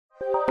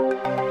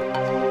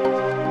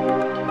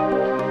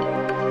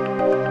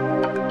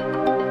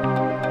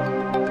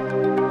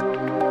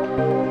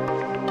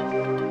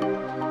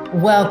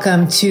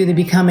Welcome to the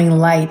Becoming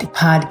Light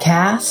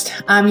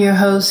podcast. I'm your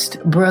host,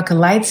 Brooke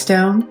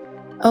Lightstone.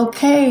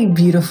 Okay,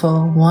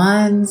 beautiful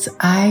ones,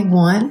 I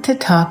want to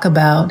talk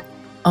about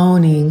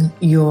owning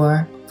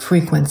your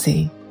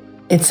frequency.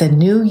 It's a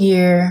new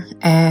year,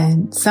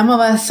 and some of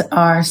us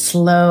are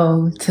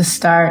slow to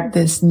start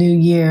this new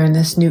year and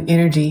this new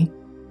energy.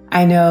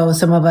 I know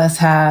some of us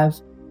have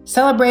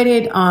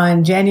celebrated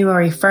on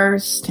January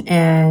 1st,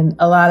 and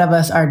a lot of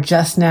us are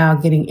just now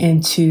getting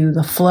into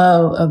the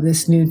flow of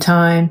this new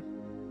time.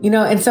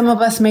 And some of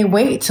us may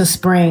wait till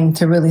spring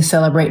to really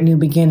celebrate new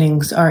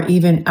beginnings or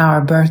even our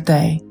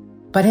birthday.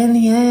 But in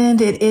the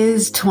end, it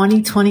is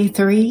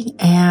 2023,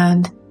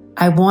 and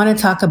I want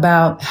to talk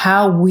about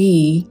how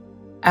we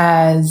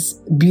as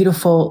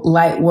beautiful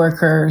light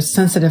workers,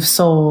 sensitive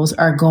souls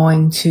are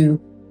going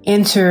to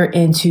enter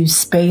into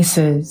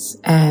spaces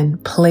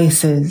and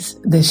places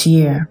this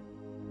year.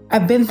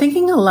 I've been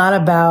thinking a lot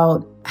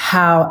about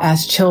how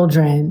as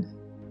children,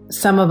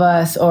 some of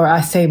us, or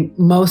I say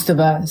most of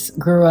us,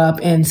 grew up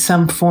in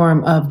some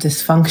form of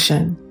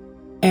dysfunction.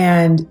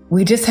 And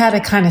we just had to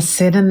kind of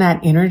sit in that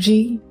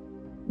energy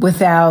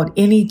without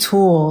any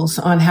tools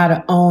on how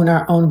to own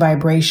our own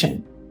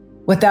vibration,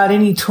 without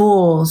any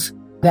tools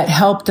that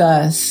helped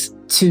us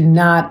to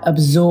not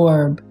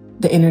absorb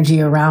the energy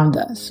around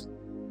us.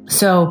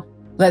 So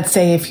let's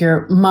say if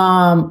your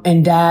mom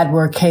and dad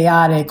were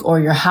chaotic or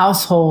your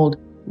household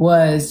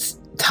was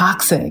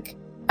toxic,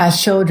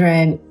 as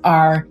children,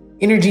 our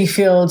energy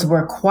fields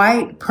were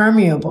quite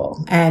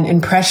permeable and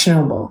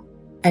impressionable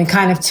and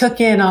kind of took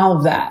in all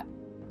of that,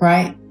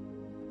 right?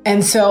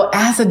 And so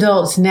as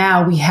adults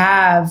now, we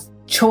have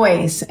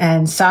choice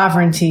and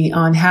sovereignty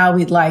on how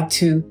we'd like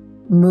to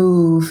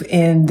move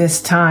in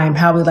this time,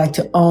 how we'd like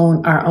to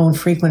own our own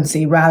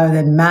frequency rather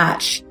than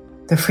match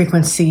the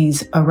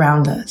frequencies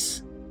around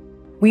us.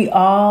 We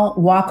all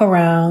walk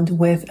around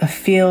with a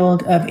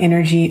field of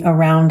energy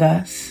around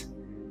us.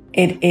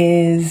 It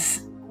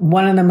is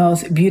one of the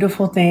most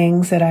beautiful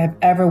things that I've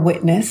ever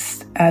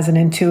witnessed as an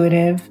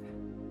intuitive,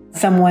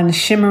 someone's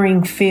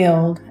shimmering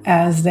field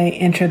as they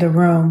enter the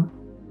room.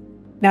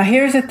 Now,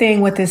 here's the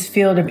thing with this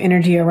field of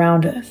energy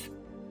around us.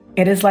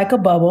 It is like a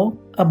bubble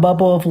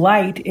of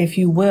light, if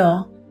you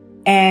will,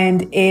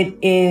 and it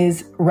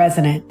is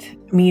resonant,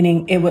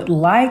 meaning it would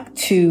like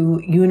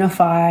to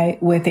unify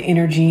with the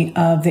energy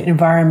of the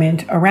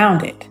environment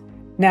around it.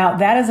 Now,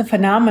 that is a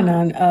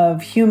phenomenon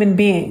of human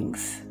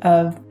beings,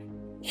 of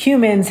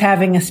humans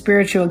having a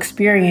spiritual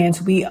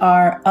experience. We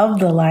are of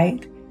the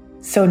light.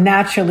 So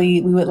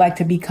naturally, we would like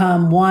to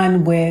become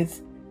one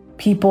with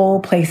people,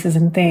 places,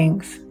 and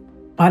things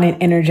on an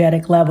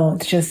energetic level.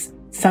 It's just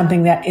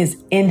something that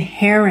is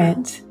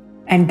inherent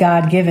and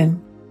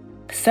God-given.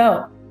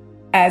 So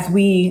as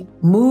we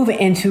move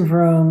into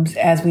rooms,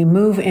 as we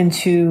move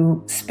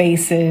into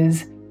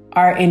spaces,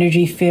 our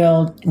energy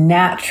field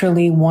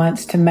naturally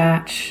wants to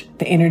match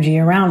the energy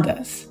around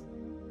us.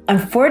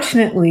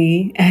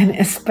 Unfortunately, and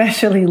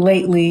especially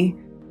lately,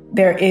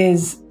 there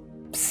is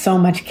so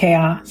much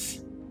chaos.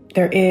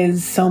 There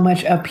is so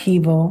much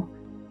upheaval,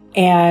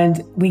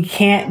 and we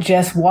can't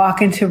just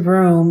walk into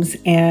rooms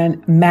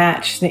and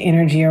match the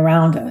energy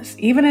around us,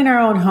 even in our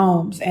own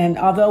homes. And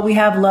although we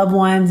have loved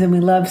ones and we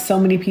love so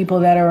many people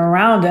that are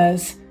around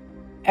us,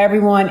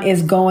 everyone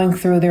is going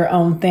through their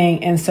own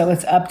thing. And so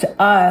it's up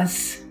to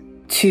us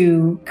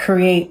to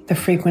create the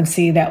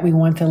frequency that we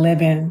want to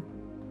live in.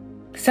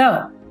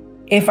 So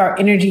if our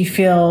energy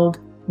field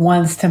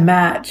wants to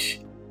match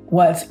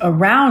what's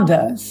around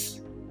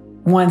us,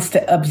 wants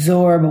to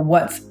absorb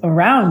what's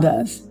around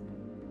us,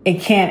 it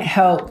can't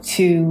help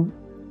to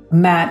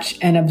match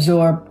and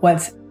absorb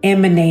what's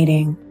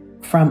emanating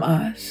from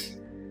us.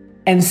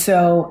 And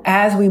so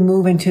as we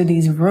move into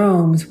these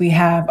rooms, we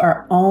have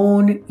our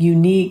own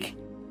unique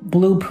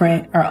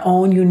blueprint, our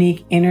own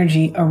unique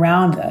energy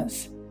around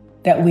us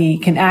that we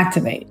can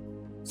activate.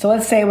 So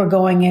let's say we're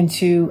going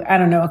into, a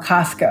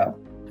Costco.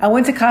 I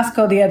went to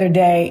Costco the other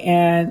day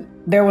and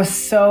there was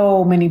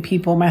so many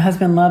people. My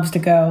husband loves to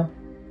go.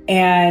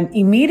 And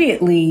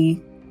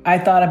immediately I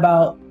thought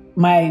about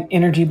my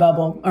energy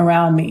bubble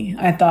around me.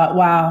 I thought,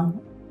 wow,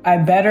 I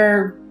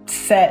better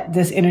set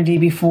this energy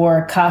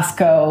before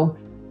Costco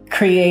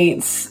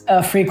creates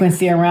a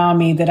frequency around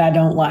me that I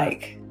don't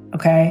like.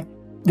 Okay.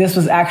 This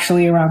was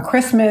actually around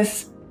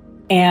Christmas.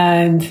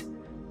 And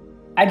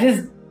I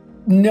just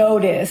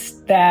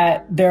noticed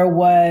that there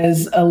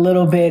was a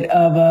little bit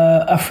of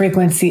a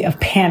frequency of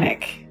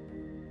panic.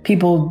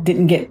 People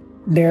didn't get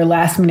their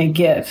last minute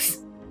gifts.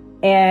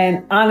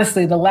 And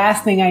honestly, the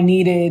last thing I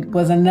needed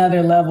was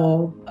another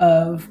level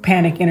of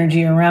panic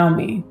energy around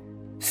me.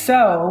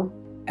 So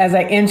as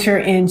I enter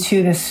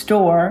into the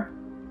store,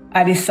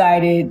 I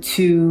decided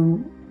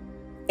to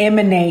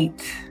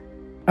emanate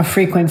a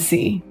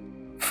frequency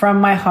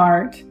from my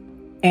heart,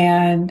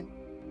 and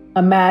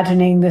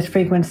imagining this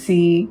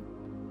frequency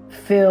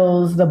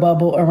fills the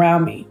bubble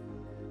around me.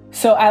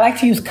 So I like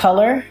to use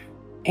color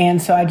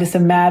And so I just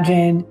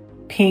imagine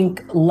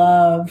pink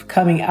love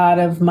coming out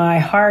of my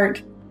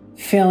heart,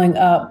 filling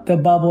up the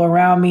bubble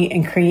around me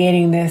and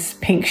creating this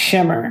pink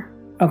shimmer.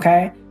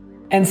 Okay.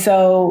 And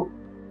so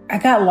I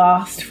got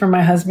lost from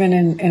my husband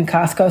in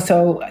Costco.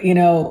 So,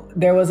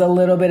 there was a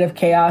little bit of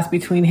chaos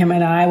between him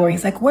and I where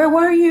he's like, "Where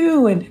were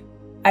you?" And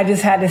I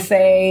just had to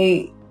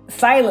say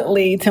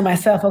silently to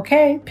myself,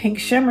 okay, pink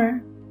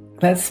shimmer,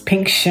 let's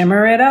pink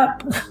shimmer it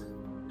up.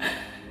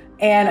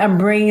 And I'm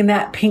bringing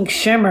that pink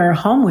shimmer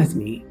home with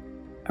me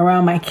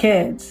around my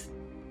kids.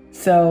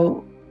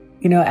 So,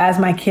 as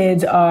my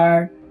kids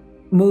are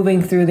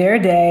moving through their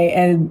day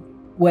and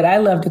what I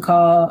love to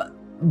call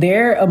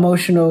their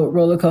emotional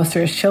roller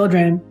coaster as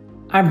children,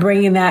 I'm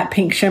bringing that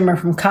pink shimmer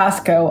from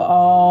Costco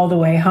all the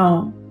way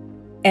home.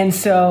 And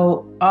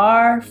so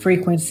our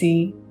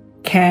frequency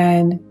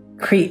can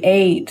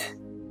create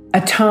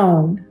a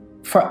tone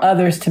for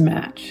others to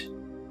match.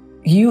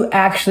 You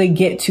actually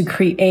get to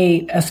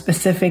create a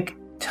specific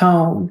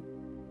tone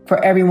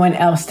for everyone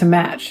else to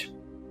match.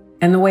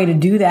 And the way to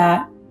do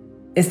that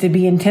is to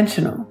be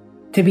intentional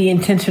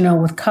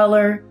with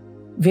color,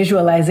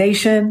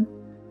 visualization,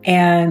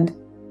 and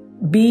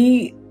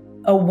be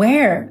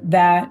aware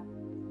that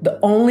the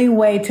only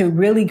way to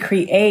really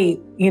create,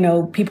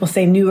 people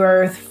say new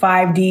earth,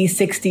 5D,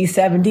 6D,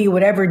 7D,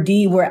 whatever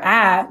D we're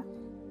at,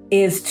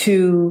 is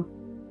to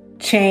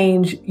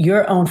change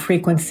your own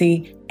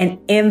frequency and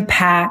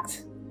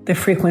impact the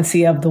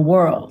frequency of the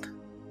world.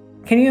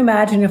 Can you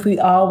imagine if we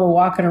all were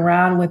walking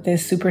around with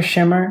this super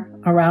shimmer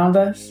around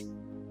us?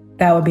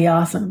 That would be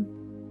awesome.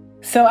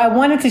 So I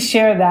wanted to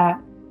share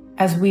that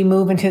as we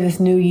move into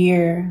this new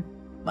year,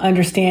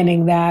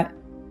 understanding that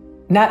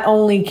not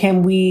only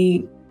can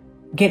we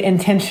get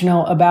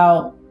intentional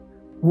about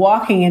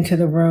walking into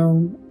the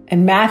room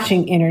and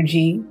matching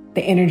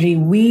the energy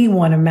we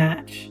want to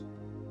match,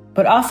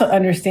 but also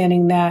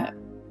understanding that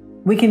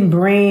we can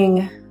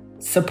bring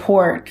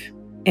support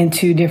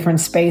into different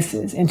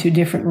spaces, into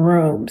different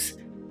rooms.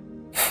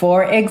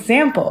 For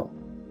example,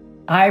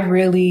 I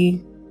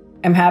really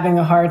am having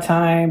a hard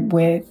time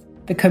with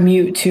the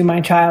commute to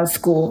my child's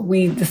school.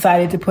 We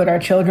decided to put our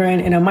children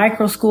in a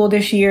micro school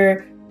this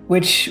year,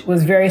 which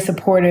was very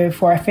supportive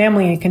for our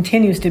family and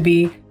continues to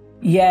be.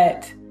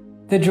 Yet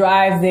the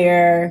drive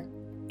there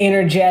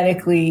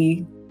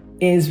energetically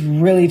is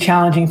really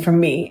challenging for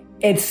me.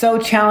 It's so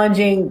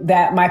challenging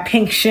that my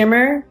pink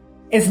shimmer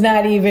is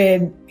not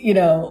even,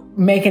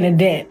 making a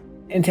dent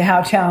into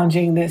how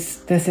challenging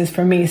this is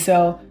for me.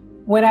 So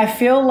when I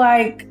feel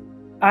like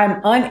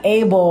I'm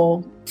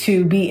unable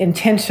to be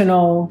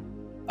intentional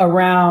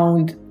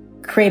around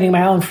creating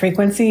my own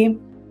frequency,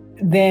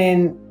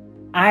 then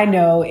I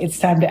know it's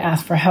time to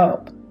ask for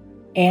help.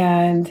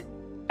 And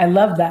I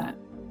love that.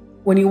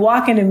 When you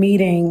walk into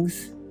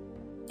meetings,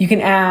 you can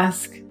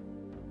ask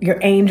your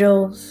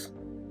angels,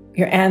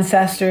 your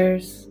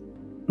ancestors,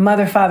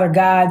 Mother, Father,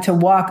 God to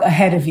walk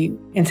ahead of you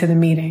into the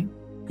meeting.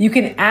 You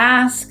can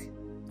ask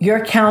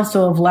your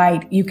council of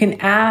light. You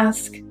can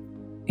ask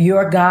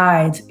your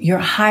guides, your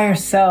higher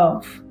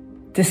self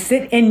to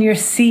sit in your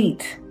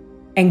seat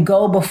and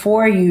go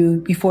before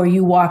you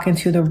walk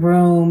into the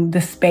room,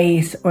 the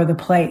space, or the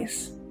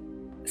place.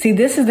 See,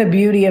 this is the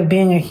beauty of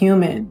being a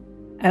human.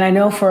 And I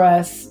know for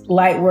us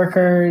light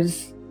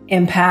workers,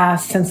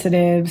 empaths,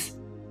 sensitives,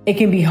 it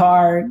can be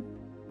hard.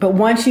 But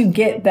once you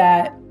get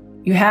that,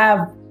 you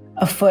have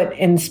a foot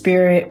in the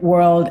spirit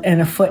world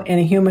and a foot in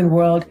a human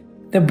world.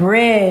 The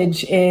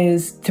bridge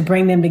is to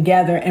bring them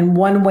together. And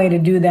one way to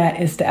do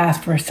that is to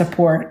ask for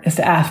support, is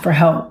to ask for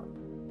help.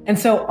 And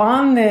so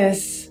on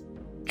this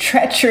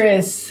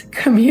treacherous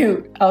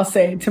commute, I'll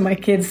say, to my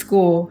kids'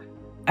 school,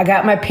 I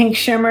got my pink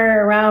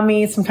shimmer around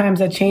me.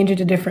 Sometimes I change it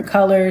to different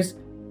colors.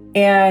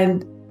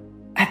 And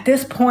at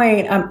this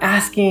point, I'm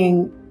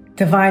asking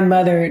Divine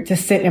Mother to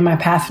sit in my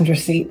passenger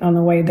seat on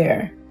the way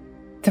there.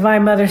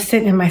 Divine Mother,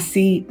 sit in my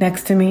seat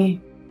next to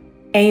me.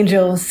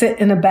 Angels, sit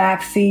in the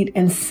back seat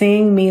and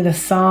sing me the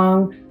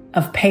song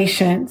of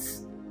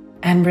patience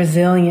and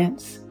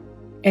resilience.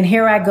 And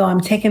here I go.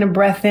 I'm taking a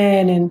breath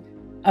in and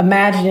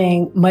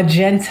imagining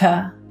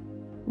magenta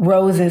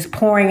roses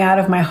pouring out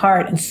of my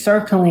heart and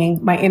circling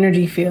my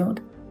energy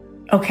field.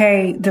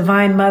 Okay,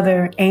 Divine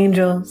Mother,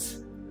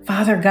 angels,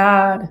 Father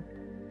God,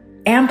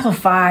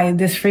 amplify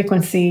this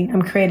frequency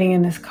I'm creating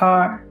in this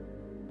car,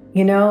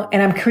 and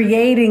I'm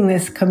creating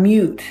this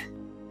commute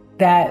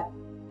that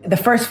the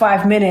first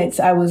 5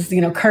 minutes I was,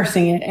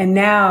 cursing it. And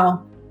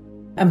now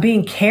I'm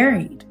being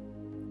carried.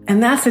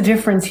 And that's the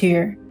difference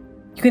here.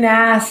 You can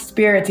ask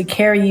Spirit to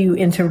carry you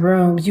into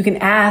rooms. You can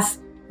ask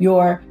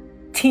your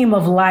team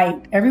of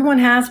light. Everyone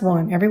has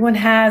one. Everyone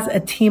has a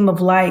team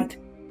of light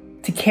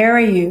to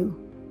carry you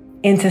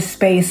into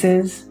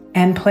spaces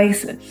and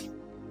places,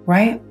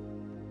 right?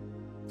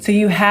 So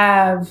you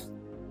have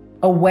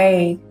a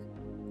way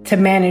to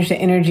manage the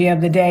energy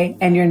of the day,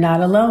 and you're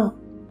not alone.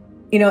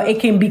 It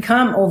can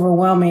become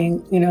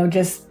overwhelming,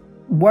 just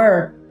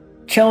work,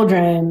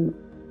 children,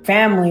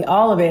 family,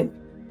 all of it.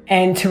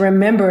 And to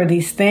remember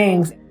these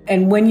things.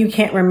 And when you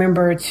can't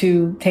remember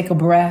to take a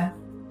breath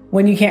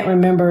when you can't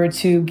remember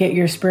to get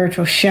your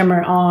spiritual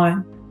shimmer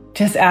on,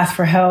 just ask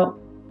for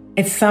help.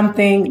 It's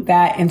something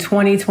that in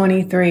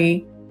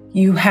 2023,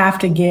 you have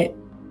to get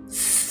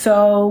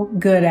so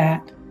good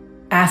at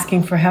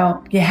asking for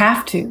help. You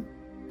have to.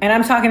 And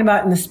I'm talking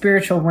about in the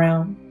spiritual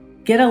realm.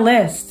 Get a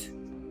list.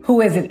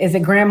 Who is it? Is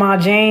it Grandma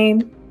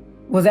Jane?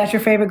 Was that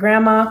your favorite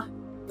grandma?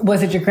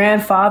 Was it your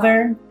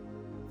grandfather?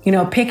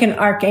 Pick an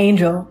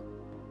archangel,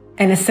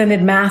 an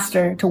ascended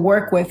master to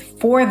work with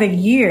for the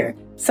year.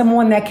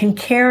 Someone that can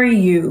carry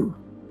you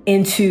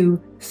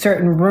into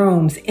certain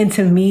rooms,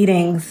 into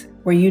meetings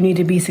where you need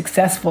to be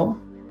successful.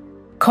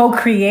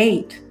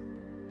 Co-create.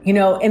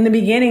 In the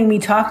beginning, me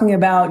talking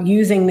about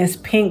using this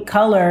pink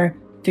color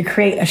to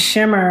create a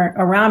shimmer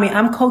around me,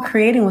 I'm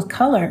co-creating with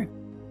color,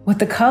 with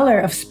the color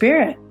of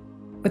spirit,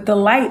 with the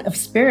light of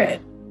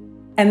spirit.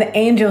 And the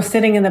angel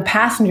sitting in the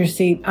passenger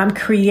seat, I'm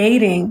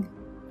co-creating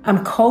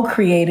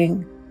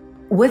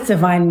with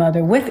Divine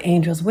Mother, with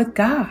angels, with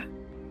God.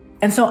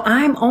 And so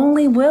I'm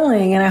only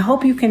willing, and I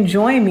hope you can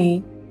join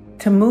me,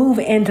 to move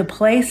into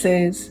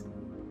places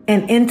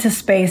and into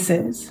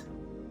spaces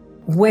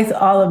with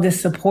all of this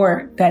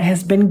support that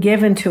has been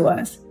given to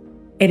us.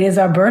 It is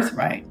our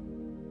birthright.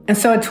 And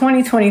so in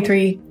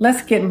 2023,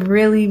 let's get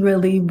really,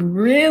 really,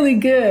 really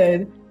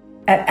good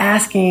at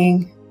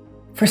asking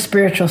for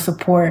spiritual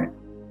support,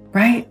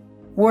 right?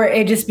 Where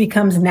it just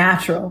becomes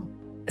natural,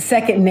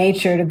 second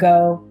nature to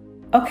go,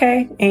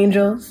 okay,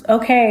 angels,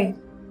 okay,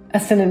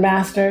 ascended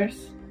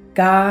masters,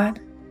 God,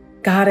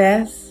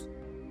 goddess,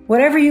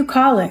 whatever you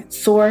call it,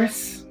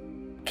 source,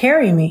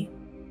 carry me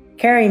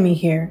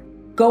here.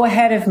 Go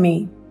ahead of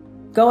me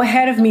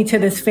to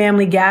this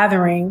family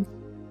gathering,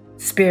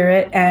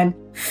 spirit, and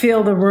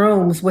fill the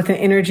rooms with an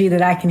energy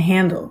that I can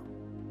handle.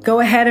 Go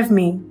ahead of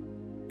me.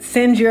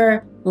 Send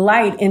your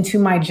light into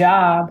my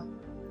job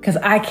because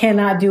I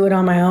cannot do it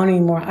on my own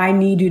anymore. I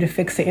need you to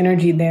fix the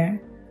energy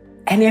there.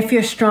 And if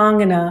you're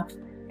strong enough,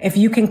 if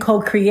you can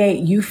co-create,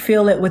 you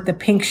feel it with the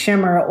pink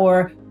shimmer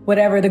or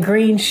whatever, the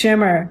green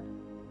shimmer.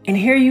 And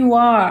here you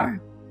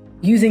are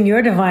using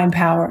your divine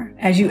power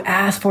as you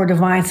ask for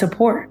divine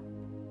support.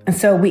 And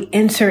so we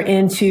enter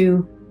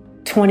into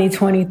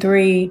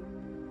 2023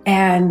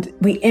 and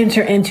we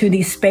enter into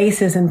these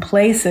spaces and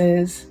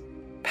places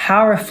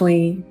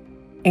powerfully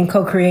in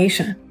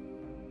co-creation.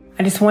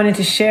 I just wanted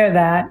to share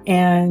that.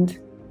 And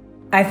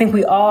I think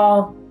we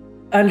all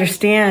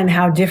understand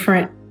how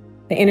different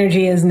the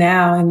energy is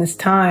now in this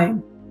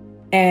time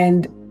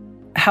and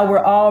how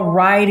we're all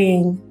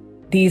riding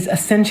these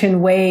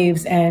ascension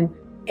waves and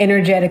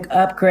energetic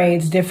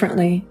upgrades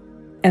differently.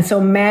 And so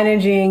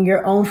managing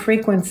your own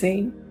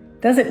frequency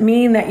doesn't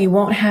mean that you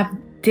won't have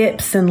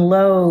dips and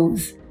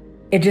lows.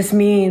 It just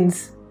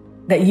means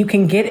that you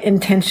can get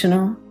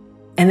intentional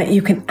and that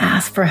you can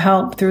ask for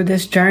help through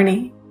this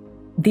journey.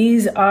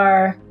 These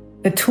are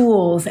the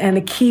tools and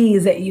the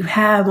keys that you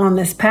have on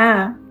this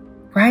path,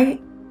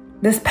 right?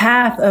 This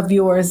path of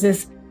yours,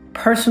 this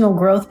personal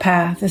growth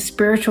path, this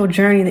spiritual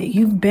journey that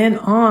you've been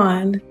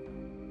on,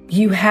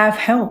 you have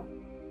help.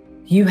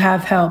 You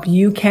have help.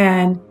 You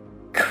can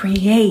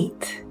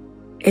create.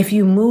 If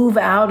you move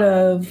out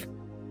of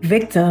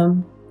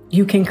victim,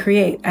 you can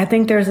create. I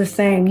think there's a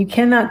saying, you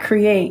cannot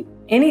create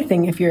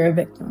anything if you're a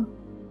victim.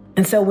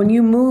 And so when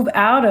you move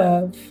out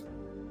of,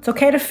 it's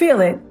okay to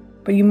feel it,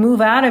 but you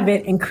move out of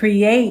it and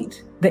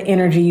create the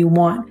energy you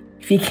want.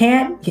 If you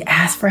can't, you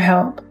ask for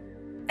help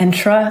and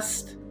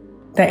trust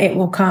that it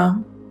will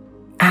come.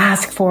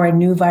 Ask for a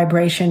new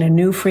vibration, a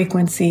new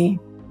frequency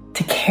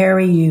to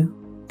carry you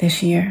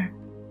this year,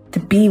 to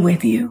be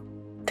with you,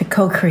 to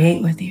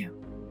co-create with you.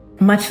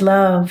 Much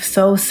love,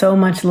 so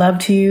much love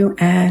to you.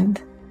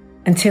 And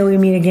until we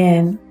meet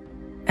again,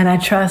 and I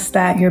trust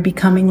that you're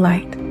becoming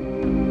light.